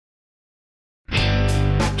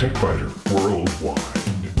TechBiter Worldwide.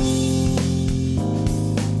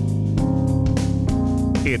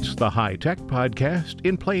 It's the High Tech Podcast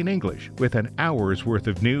in plain English with an hour's worth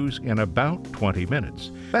of news in about 20 minutes.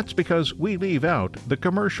 That's because we leave out the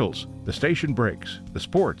commercials, the station breaks, the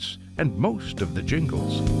sports, and most of the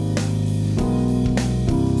jingles.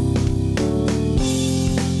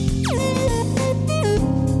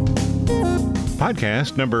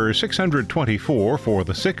 Podcast number 624 for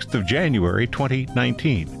the 6th of January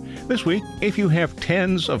 2019. This week, if you have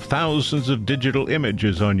tens of thousands of digital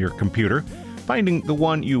images on your computer, finding the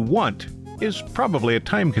one you want is probably a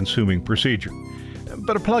time-consuming procedure.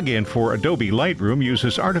 But a plugin for Adobe Lightroom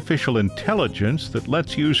uses artificial intelligence that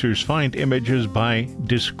lets users find images by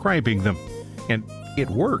describing them. And it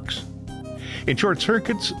works. In short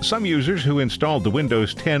circuits, some users who installed the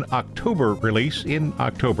Windows 10 October release in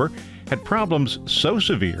October had problems so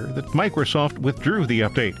severe that Microsoft withdrew the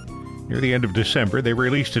update. Near the end of December, they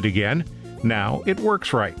released it again. Now it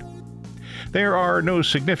works right. There are no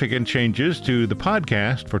significant changes to the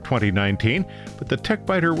podcast for 2019, but the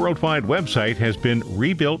TechBiter Worldwide website has been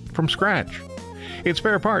rebuilt from scratch. Its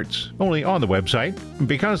spare parts only on the website.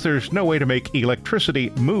 Because there's no way to make electricity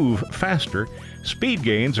move faster, speed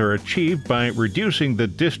gains are achieved by reducing the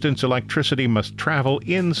distance electricity must travel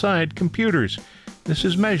inside computers. This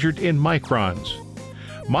is measured in microns.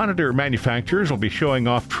 Monitor manufacturers will be showing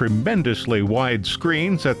off tremendously wide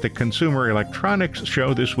screens at the Consumer Electronics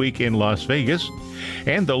Show this week in Las Vegas,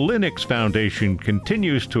 and the Linux Foundation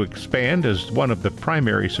continues to expand as one of the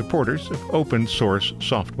primary supporters of open source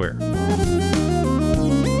software.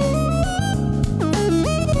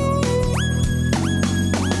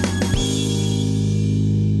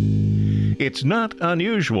 It's not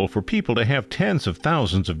unusual for people to have tens of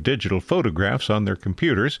thousands of digital photographs on their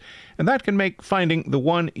computers, and that can make finding the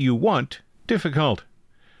one you want difficult.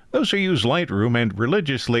 Those who use Lightroom and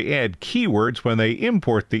religiously add keywords when they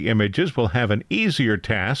import the images will have an easier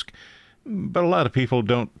task, but a lot of people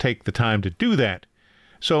don't take the time to do that.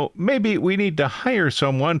 So maybe we need to hire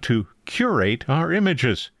someone to curate our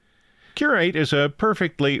images. Curate is a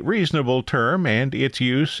perfectly reasonable term, and its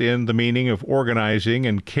use in the meaning of organizing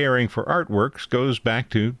and caring for artworks goes back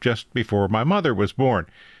to just before my mother was born.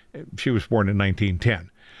 She was born in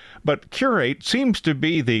 1910. But curate seems to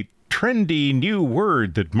be the trendy new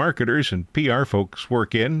word that marketers and PR folks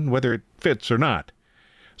work in, whether it fits or not.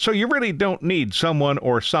 So you really don't need someone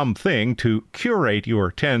or something to curate your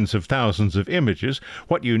tens of thousands of images.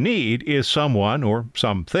 What you need is someone or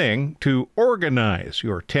something to organize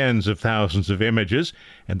your tens of thousands of images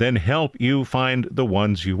and then help you find the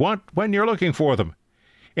ones you want when you're looking for them.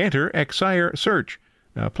 Enter Xire Search,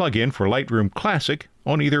 a plugin for Lightroom Classic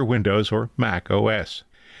on either Windows or Mac OS.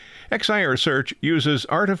 Xire Search uses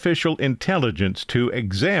artificial intelligence to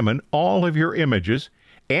examine all of your images,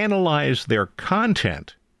 analyze their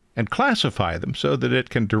content, and classify them so that it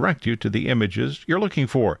can direct you to the images you're looking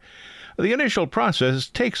for. The initial process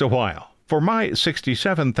takes a while. For my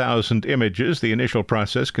 67,000 images, the initial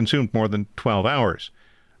process consumed more than 12 hours.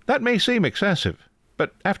 That may seem excessive,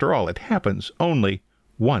 but after all, it happens only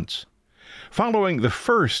once. Following the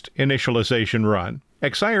first initialization run,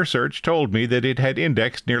 Xire Search told me that it had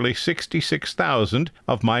indexed nearly 66,000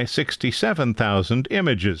 of my 67,000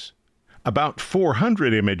 images. About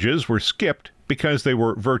 400 images were skipped because they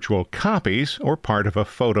were virtual copies or part of a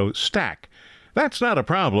photo stack. That's not a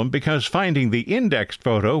problem because finding the indexed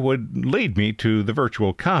photo would lead me to the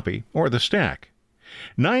virtual copy or the stack.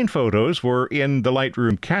 9 photos were in the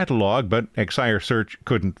Lightroom catalog, but Xire Search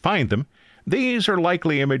couldn't find them. These are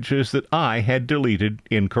likely images that I had deleted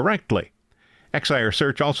incorrectly. Xire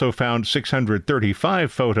Search also found 635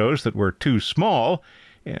 photos that were too small,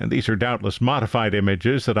 and these are doubtless modified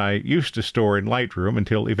images that I used to store in Lightroom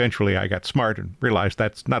until eventually I got smart and realized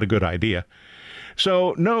that's not a good idea.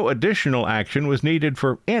 So no additional action was needed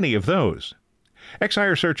for any of those.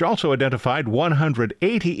 Xire Search also identified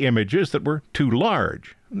 180 images that were too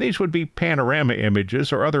large. These would be panorama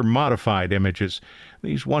images or other modified images.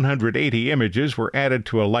 These 180 images were added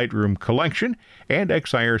to a Lightroom collection, and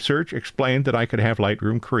Xire Search explained that I could have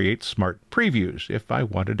Lightroom create smart previews if I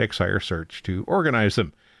wanted Xire Search to organize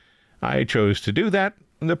them. I chose to do that,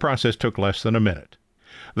 and the process took less than a minute.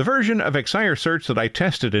 The version of Xire Search that I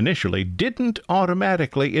tested initially didn't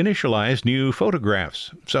automatically initialize new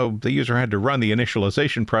photographs, so the user had to run the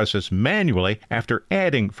initialization process manually after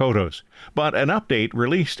adding photos. But an update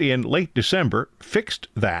released in late December fixed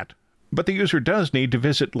that. But the user does need to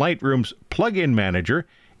visit Lightroom's plugin manager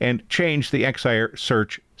and change the Xire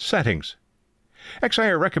Search settings.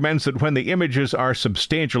 XIR recommends that when the images are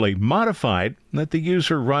substantially modified, that the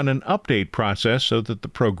user run an update process so that the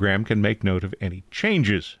program can make note of any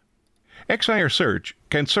changes. XIR Search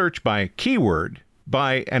can search by keyword,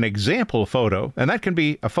 by an example photo, and that can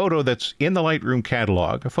be a photo that's in the Lightroom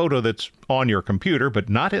catalog, a photo that's on your computer but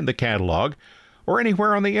not in the catalog, or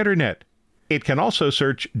anywhere on the internet. It can also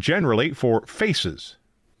search generally for faces.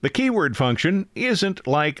 The keyword function isn't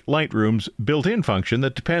like Lightroom's built-in function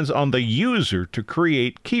that depends on the user to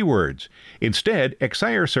create keywords. Instead,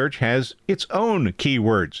 XIR Search has its own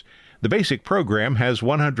keywords. The basic program has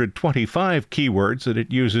 125 keywords that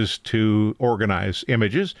it uses to organize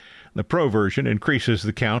images. The Pro version increases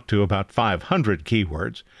the count to about 500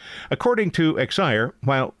 keywords. According to XIR,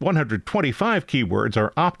 while 125 keywords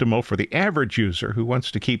are optimal for the average user who wants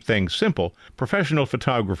to keep things simple, professional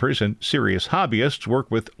photographers and serious hobbyists work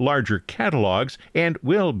with larger catalogs and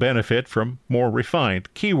will benefit from more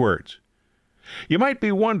refined keywords. You might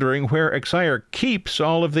be wondering where XIR keeps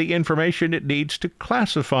all of the information it needs to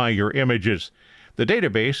classify your images. The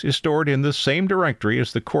database is stored in the same directory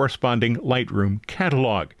as the corresponding Lightroom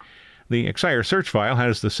catalog. The XIR search file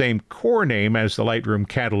has the same core name as the Lightroom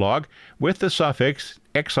catalog with the suffix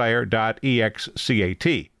xir.excat.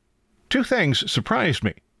 Two things surprised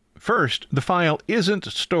me. First, the file isn't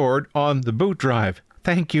stored on the boot drive.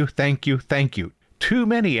 Thank you. Too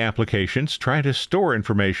many applications try to store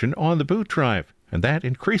information on the boot drive, and that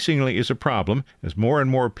increasingly is a problem as more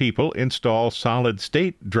and more people install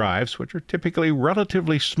solid-state drives, which are typically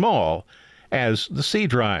relatively small, as the C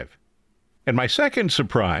drive. And my second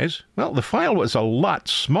surprise, well, the file was a lot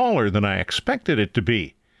smaller than I expected it to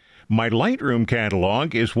be. My Lightroom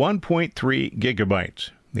catalog is 1.3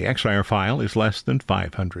 gigabytes. The XIR file is less than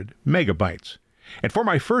 500 megabytes. And for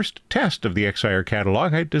my first test of the XIR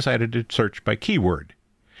catalog, I decided to search by keyword.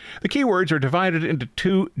 The keywords are divided into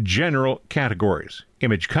two general categories: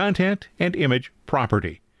 image content and image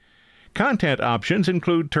property. Content options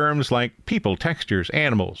include terms like people, textures,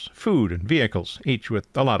 animals, food, and vehicles, each with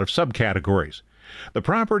a lot of subcategories. The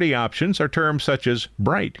property options are terms such as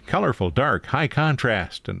bright, colorful, dark, high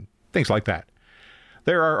contrast, and things like that.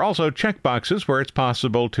 There are also checkboxes where it's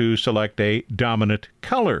possible to select a dominant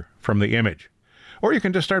color from the image. Or you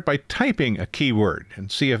can just start by typing a keyword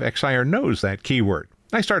and see if XIR knows that keyword.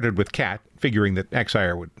 I started with cat, figuring that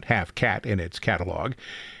XIR would have cat in its catalog,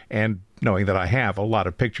 and knowing that I have a lot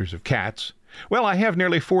of pictures of cats. Well, I have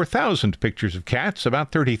nearly 4,000 pictures of cats,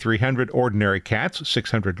 about 3,300 ordinary cats,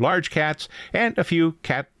 600 large cats, and a few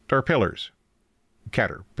caterpillars.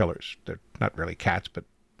 Caterpillars. They're not really cats, but,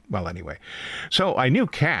 well, anyway. So I knew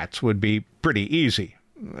cats would be pretty easy.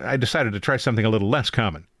 I decided to try something a little less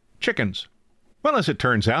common. Chickens. Well, as it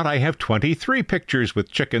turns out, I have 23 pictures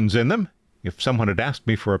with chickens in them. If someone had asked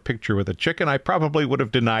me for a picture with a chicken, I probably would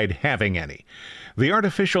have denied having any. The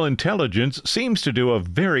artificial intelligence seems to do a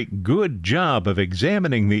very good job of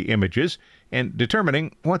examining the images and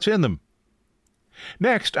determining what's in them.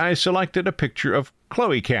 Next, I selected a picture of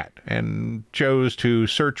Chloe Cat and chose to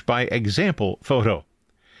search by example photo.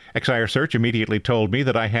 XIR Search immediately told me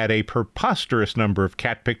that I had a preposterous number of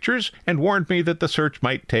cat pictures and warned me that the search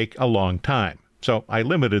might take a long time. So I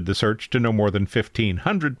limited the search to no more than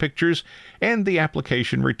 1,500 pictures, and the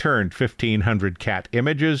application returned 1,500 cat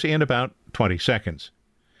images in about 20 seconds.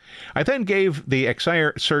 I then gave the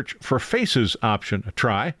XIR Search for Faces option a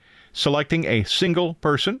try, selecting a single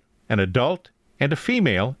person, an adult, and a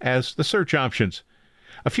female as the search options.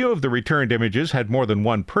 A few of the returned images had more than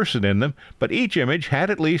one person in them, but each image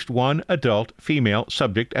had at least one adult female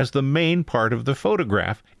subject as the main part of the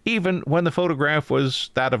photograph, even when the photograph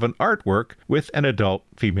was that of an artwork with an adult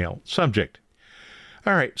female subject.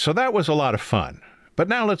 All right, so that was a lot of fun. But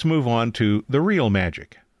now let's move on to the real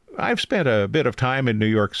magic. I've spent a bit of time in New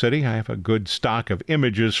York City. I have a good stock of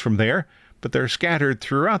images from there, but they're scattered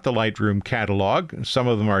throughout the Lightroom catalog. Some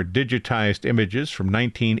of them are digitized images from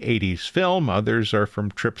 1980s film. Others are from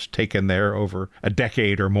trips taken there over a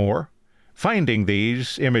decade or more. Finding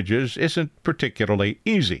these images isn't particularly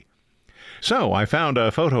easy. So I found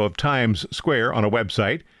a photo of Times Square on a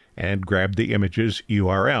website and grabbed the image's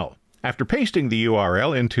URL. After pasting the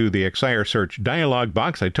URL into the XIR Search dialog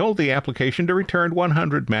box, I told the application to return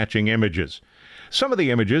 100 matching images. Some of the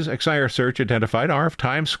images XIR Search identified are of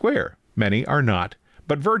Times Square. Many are not,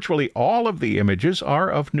 but virtually all of the images are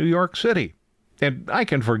of New York City. And I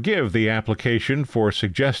can forgive the application for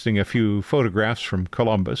suggesting a few photographs from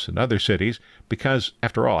Columbus and other cities, because,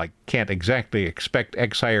 after all, I can't exactly expect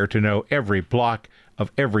XIR to know every block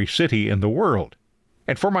of every city in the world.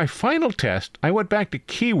 And for my final test, I went back to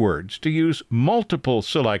keywords to use multiple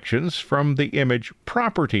selections from the image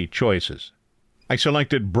property choices. I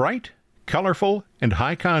selected bright, colorful, and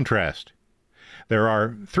high contrast. There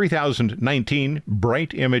are 3,019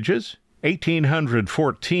 bright images,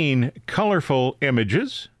 1,814 colorful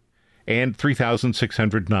images, and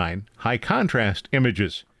 3,609 high contrast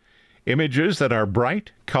images. Images that are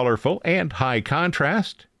bright, colorful, and high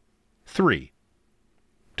contrast, 3.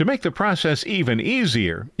 To make the process even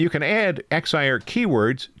easier, you can add XIR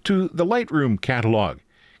keywords to the Lightroom catalog.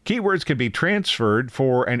 Keywords can be transferred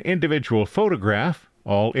for an individual photograph,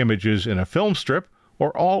 all images in a film strip,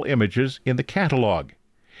 or all images in the catalog.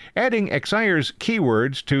 Adding XIR's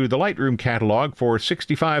keywords to the Lightroom catalog for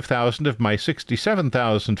 65,000 of my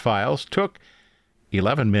 67,000 files took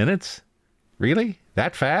 11 minutes? Really?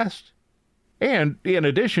 That fast? And in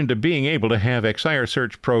addition to being able to have XIR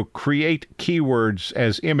Search Pro create keywords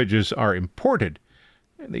as images are imported,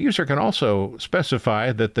 the user can also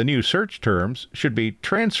specify that the new search terms should be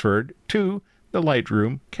transferred to the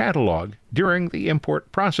Lightroom catalog during the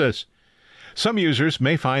import process. Some users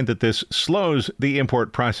may find that this slows the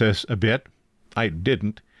import process a bit. I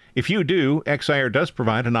didn't. If you do, XIR does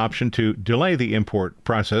provide an option to delay the import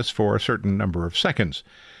process for a certain number of seconds.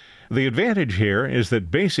 The advantage here is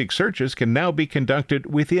that basic searches can now be conducted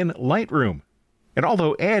within Lightroom. And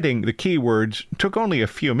although adding the keywords took only a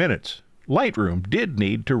few minutes, Lightroom did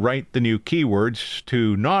need to write the new keywords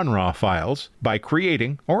to non-RAW files by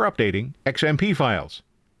creating or updating XMP files.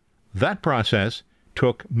 That process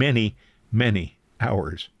took many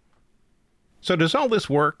hours. So does all this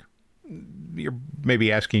work? You're maybe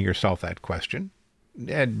asking yourself that question.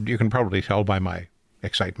 And you can probably tell by my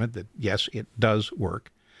excitement that yes, it does work.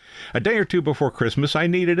 A day or two before Christmas, I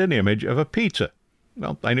needed an image of a pizza.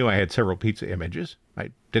 Well, I knew I had several pizza images.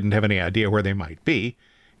 I didn't have any idea where they might be.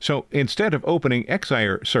 So instead of opening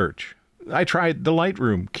XIR Search, I tried the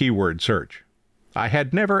Lightroom keyword search. I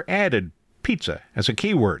had never added pizza as a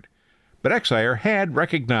keyword, but XIR had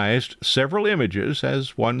recognized several images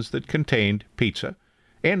as ones that contained pizza,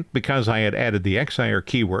 and because I had added the XIR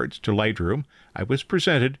keywords to Lightroom, I was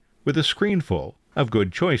presented with a screen full of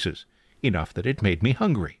good choices, enough that it made me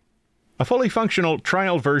hungry. A fully functional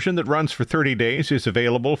trial version that runs for 30 days is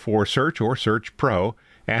available for Search or Search Pro.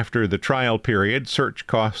 After the trial period, Search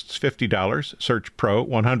costs $50, Search Pro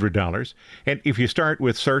 $100, and if you start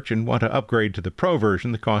with Search and want to upgrade to the Pro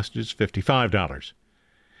version, the cost is $55.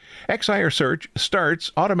 XIR Search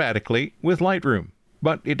starts automatically with Lightroom,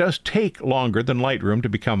 but it does take longer than Lightroom to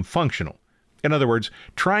become functional. In other words,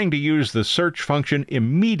 trying to use the search function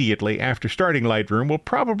immediately after starting Lightroom will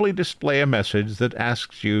probably display a message that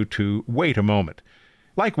asks you to wait a moment.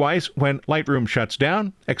 Likewise, when Lightroom shuts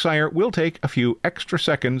down, XIR will take a few extra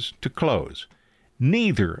seconds to close.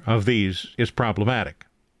 Neither of these is problematic.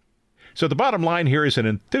 So the bottom line here is an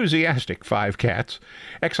enthusiastic 5 cats.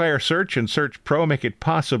 XIR Search and Search Pro make it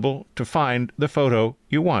possible to find the photo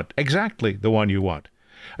you want, exactly the one you want.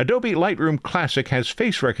 Adobe Lightroom Classic has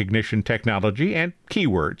face recognition technology and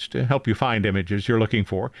keywords to help you find images you're looking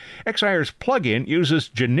for. XIR's plugin uses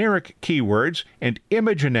generic keywords and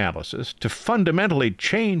image analysis to fundamentally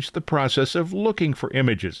change the process of looking for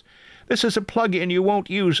images. This is a plugin you won't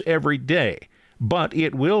use every day, but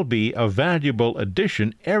it will be a valuable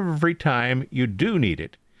addition every time you do need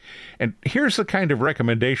it. And here's the kind of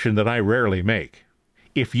recommendation that I rarely make.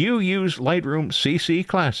 If you use Lightroom CC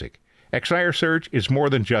Classic, XIR Search is more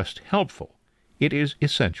than just helpful. It is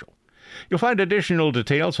essential. You'll find additional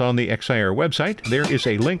details on the XIR website. There is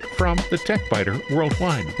a link from the TechBiter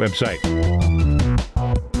Worldwide website.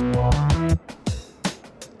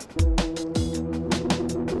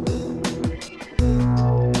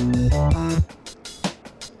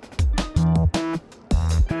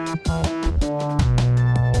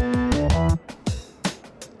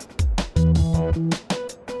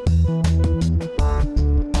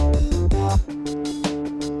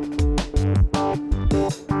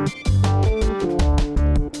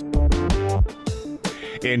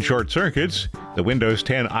 In short circuits, the Windows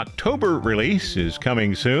 10 October release is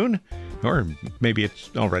coming soon, or maybe it's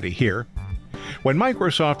already here. When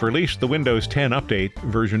Microsoft released the Windows 10 update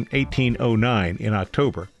version 1809 in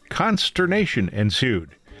October, consternation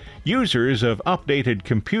ensued. Users of updated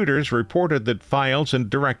computers reported that files and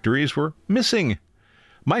directories were missing.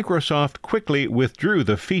 Microsoft quickly withdrew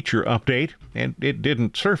the feature update, and it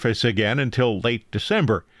didn't surface again until late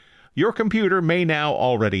December. Your computer may now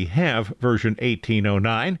already have version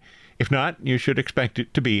 1809. If not, you should expect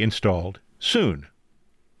it to be installed soon.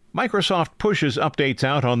 Microsoft pushes updates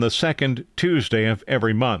out on the second Tuesday of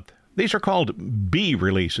every month. These are called B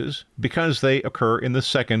releases because they occur in the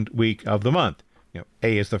second week of the month.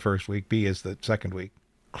 A is the first week, B is the second week.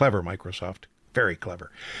 Clever, Microsoft. Very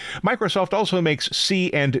clever. Microsoft also makes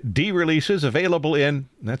C and D releases available in,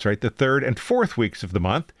 that's right, the third and fourth weeks of the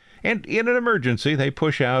month. And in an emergency, they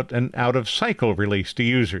push out an out-of-cycle release to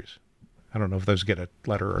users. I don't know if those get a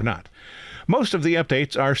letter or not. Most of the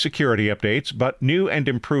updates are security updates, but new and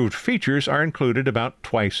improved features are included about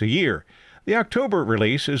twice a year. The October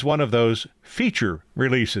release is one of those feature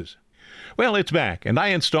releases. Well, it's back, and I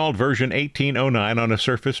installed version 1809 on a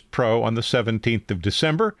Surface Pro on the 17th of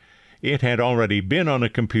December. It had already been on a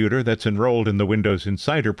computer that's enrolled in the Windows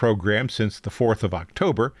Insider program since the 4th of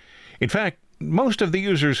October. In fact, most of the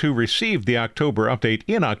users who received the October update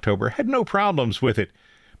in October had no problems with it,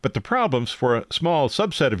 but the problems for a small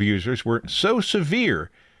subset of users were so severe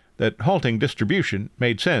that halting distribution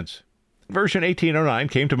made sense. Version 1809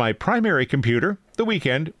 came to my primary computer the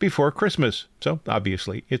weekend before Christmas, so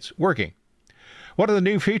obviously it's working. What are the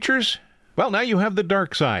new features? Well, now you have the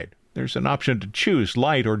dark side. There's an option to choose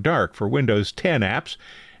light or dark for Windows 10 apps.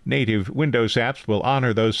 Native Windows apps will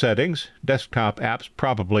honor those settings. Desktop apps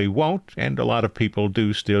probably won't, and a lot of people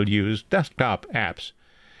do still use desktop apps.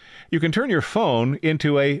 You can turn your phone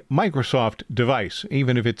into a Microsoft device,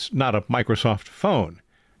 even if it's not a Microsoft phone.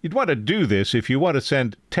 You'd want to do this if you want to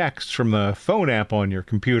send texts from the phone app on your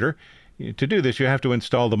computer. To do this, you have to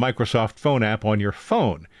install the Microsoft phone app on your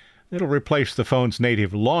phone. It'll replace the phone's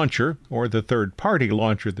native launcher or the third-party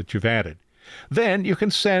launcher that you've added. Then you can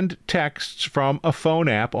send texts from a phone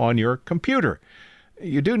app on your computer.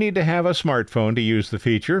 You do need to have a smartphone to use the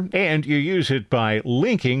feature, and you use it by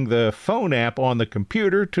linking the phone app on the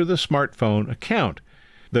computer to the smartphone account.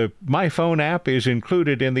 The My Phone app is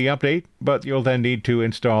included in the update, but you'll then need to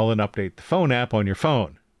install and update the phone app on your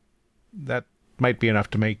phone. That might be enough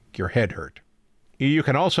to make your head hurt. You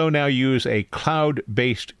can also now use a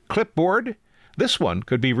cloud-based clipboard. This one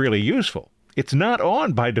could be really useful. It's not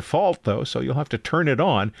on by default, though, so you'll have to turn it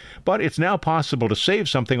on, but it's now possible to save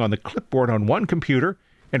something on the clipboard on one computer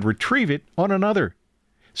and retrieve it on another.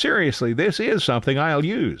 Seriously, this is something I'll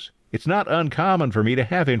use. It's not uncommon for me to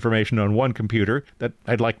have information on one computer that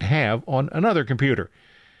I'd like to have on another computer.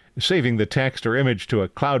 Saving the text or image to a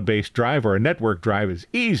cloud-based drive or a network drive is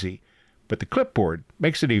easy, but the clipboard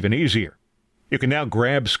makes it even easier. You can now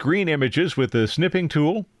grab screen images with the snipping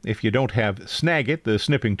tool. If you don't have Snagit, the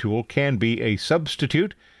snipping tool can be a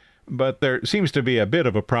substitute, but there seems to be a bit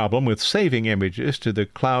of a problem with saving images to the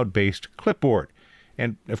cloud-based clipboard.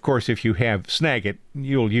 And, of course, if you have Snagit,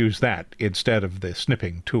 you'll use that instead of the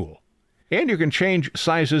snipping tool. And you can change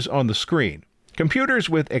sizes on the screen. Computers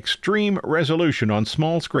with extreme resolution on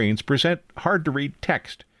small screens present hard-to-read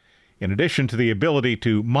text. In addition to the ability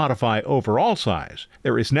to modify overall size,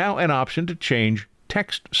 there is now an option to change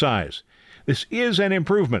text size. This is an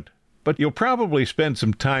improvement, but you'll probably spend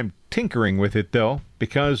some time tinkering with it, though,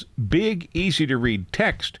 because big, easy-to-read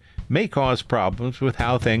text may cause problems with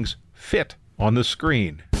how things fit on the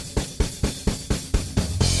screen.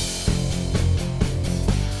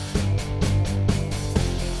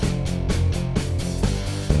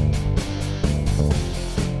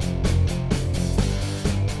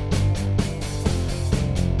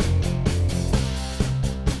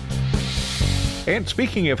 And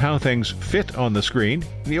speaking of how things fit on the screen,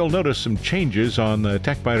 you'll notice some changes on the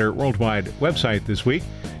TechBiter Worldwide website this week.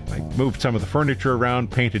 I moved some of the furniture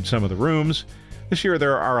around, painted some of the rooms. This year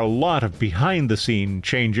there are a lot of behind-the-scene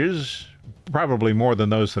changes, probably more than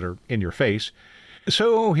those that are in your face.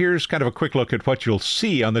 So here's kind of a quick look at what you'll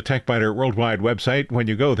see on the TechBiter Worldwide website when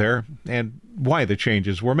you go there, and why the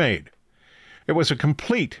changes were made. It was a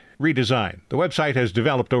complete redesign. The website has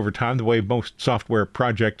developed over time the way most software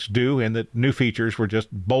projects do, in that new features were just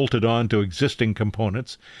bolted on to existing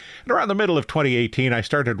components. And around the middle of 2018, I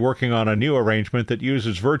started working on a new arrangement that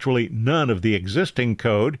uses virtually none of the existing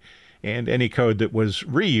code, and any code that was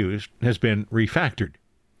reused has been refactored.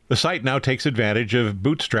 The site now takes advantage of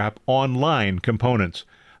Bootstrap Online components.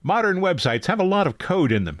 Modern websites have a lot of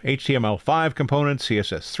code in them: HTML5 components,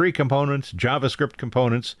 CSS3 components, JavaScript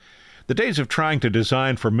components. The days of trying to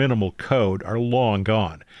design for minimal code are long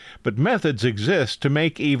gone, but methods exist to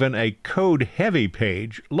make even a code-heavy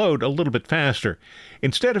page load a little bit faster.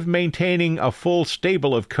 Instead of maintaining a full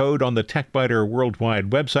stable of code on the TechBiter Worldwide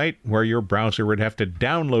website, where your browser would have to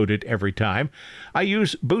download it every time, I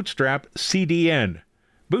use Bootstrap CDN.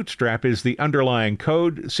 Bootstrap is the underlying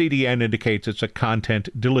code. CDN indicates it's a content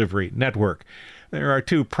delivery network. There are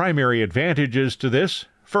two primary advantages to this.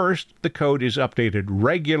 First, the code is updated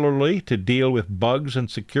regularly to deal with bugs and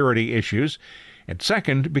security issues. And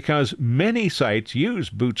second, because many sites use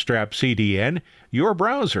Bootstrap CDN, your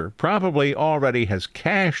browser probably already has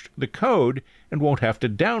cached the code and won't have to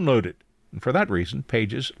download it. And for that reason,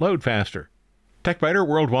 pages load faster. TechBiter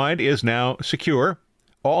Worldwide is now secure.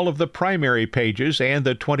 All of the primary pages and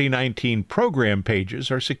the 2019 program pages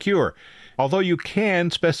are secure, although you can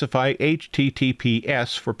specify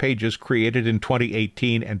HTTPS for pages created in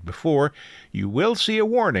 2018 and before. You will see a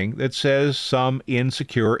warning that says some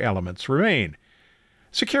insecure elements remain.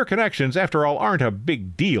 Secure connections, after all, aren't a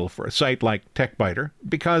big deal for a site like TechBiter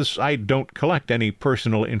because I don't collect any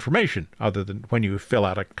personal information other than when you fill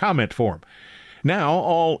out a comment form. Now,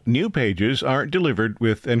 all new pages are delivered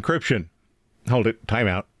with encryption. Hold it, time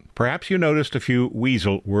out. Perhaps you noticed a few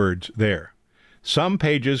weasel words there. Some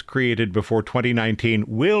pages created before 2019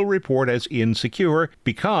 will report as insecure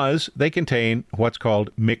because they contain what's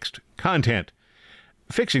called mixed content.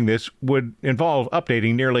 Fixing this would involve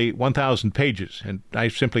updating nearly 1,000 pages, and I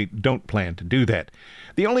simply don't plan to do that.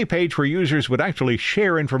 The only page where users would actually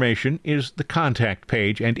share information is the contact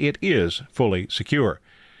page, and it is fully secure.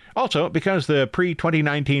 Also, because the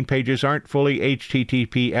pre-2019 pages aren't fully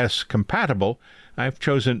HTTPS compatible, I've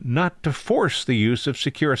chosen not to force the use of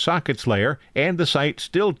Secure Sockets Layer, and the site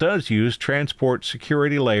still does use Transport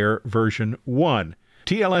Security Layer version 1.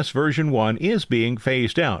 TLS version 1 is being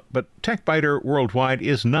phased out, but TechBiter Worldwide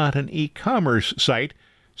is not an e-commerce site,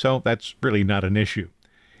 so that's really not an issue.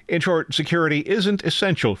 In short, security isn't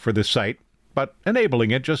essential for this site, but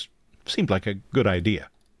enabling it just seemed like a good idea.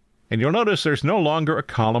 And you'll notice there's no longer a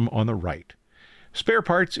column on the right. Spare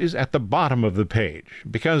parts is at the bottom of the page,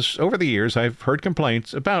 because over the years I've heard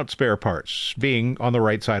complaints about spare parts being on the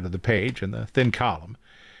right side of the page in the thin column.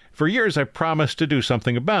 For years I've promised to do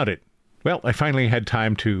something about it. Well, I finally had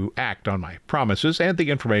time to act on my promises, and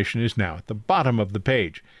the information is now at the bottom of the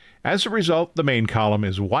page. As a result, the main column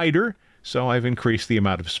is wider, so I've increased the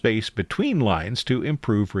amount of space between lines to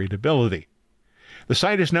improve readability. The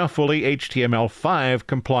site is now fully HTML5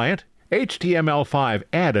 compliant. HTML5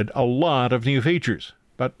 added a lot of new features,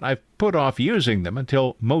 but I've put off using them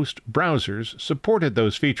until most browsers supported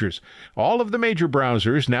those features. All of the major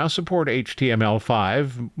browsers now support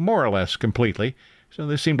HTML5 more or less completely, so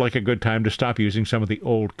this seemed like a good time to stop using some of the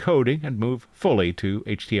old coding and move fully to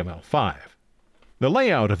HTML5. The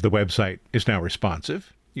layout of the website is now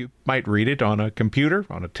responsive. You might read it on a computer,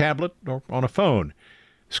 on a tablet, or on a phone.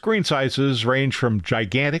 Screen sizes range from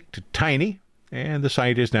gigantic to tiny, and the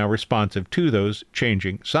site is now responsive to those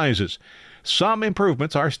changing sizes. Some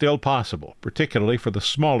improvements are still possible, particularly for the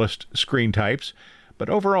smallest screen types, but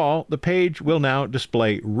overall, the page will now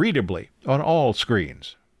display readably on all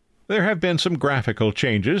screens. There have been some graphical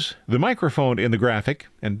changes. The microphone in the graphic,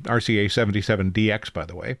 and RCA77DX by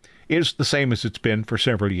the way, is the same as it's been for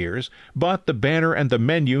several years, but the banner and the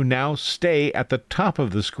menu now stay at the top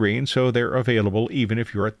of the screen, so they're available even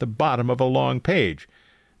if you're at the bottom of a long page.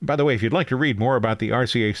 By the way, if you'd like to read more about the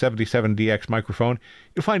RCA77DX microphone,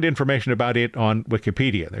 you'll find information about it on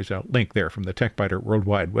Wikipedia. There's a link there from the TechBiter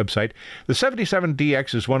Worldwide website. The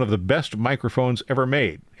 77DX is one of the best microphones ever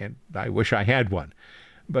made, and I wish I had one.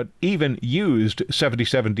 But even used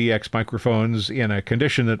 77DX microphones in a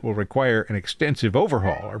condition that will require an extensive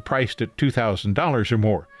overhaul are priced at $2,000 or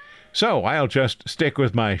more. So I'll just stick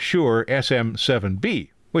with my Shure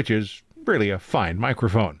SM7B, which is really a fine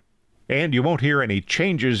microphone. And you won't hear any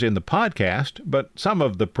changes in the podcast, but some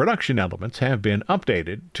of the production elements have been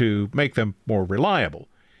updated to make them more reliable.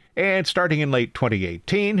 And starting in late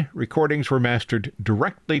 2018, recordings were mastered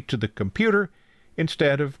directly to the computer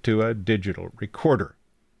instead of to a digital recorder.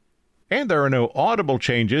 And there are no audible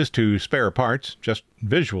changes to spare parts, just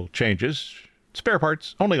visual changes. Spare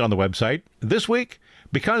parts only on the website. This week,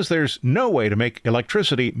 because there's no way to make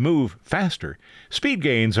electricity move faster, speed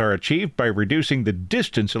gains are achieved by reducing the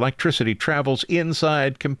distance electricity travels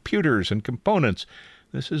inside computers and components.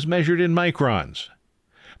 This is measured in microns.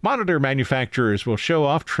 Monitor manufacturers will show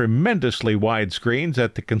off tremendously wide screens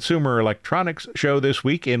at the Consumer Electronics Show this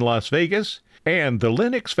week in Las Vegas. And the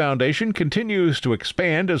Linux Foundation continues to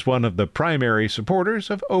expand as one of the primary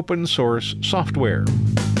supporters of open source software.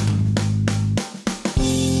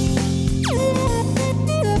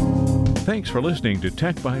 Thanks for listening to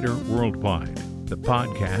TechBiter Worldwide, the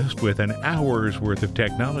podcast with an hour's worth of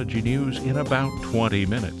technology news in about 20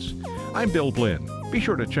 minutes. I'm Bill Blinn. Be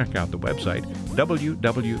sure to check out the website,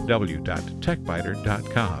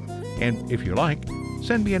 www.techbiter.com. And if you like,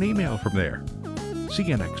 send me an email from there. See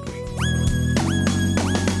you next week.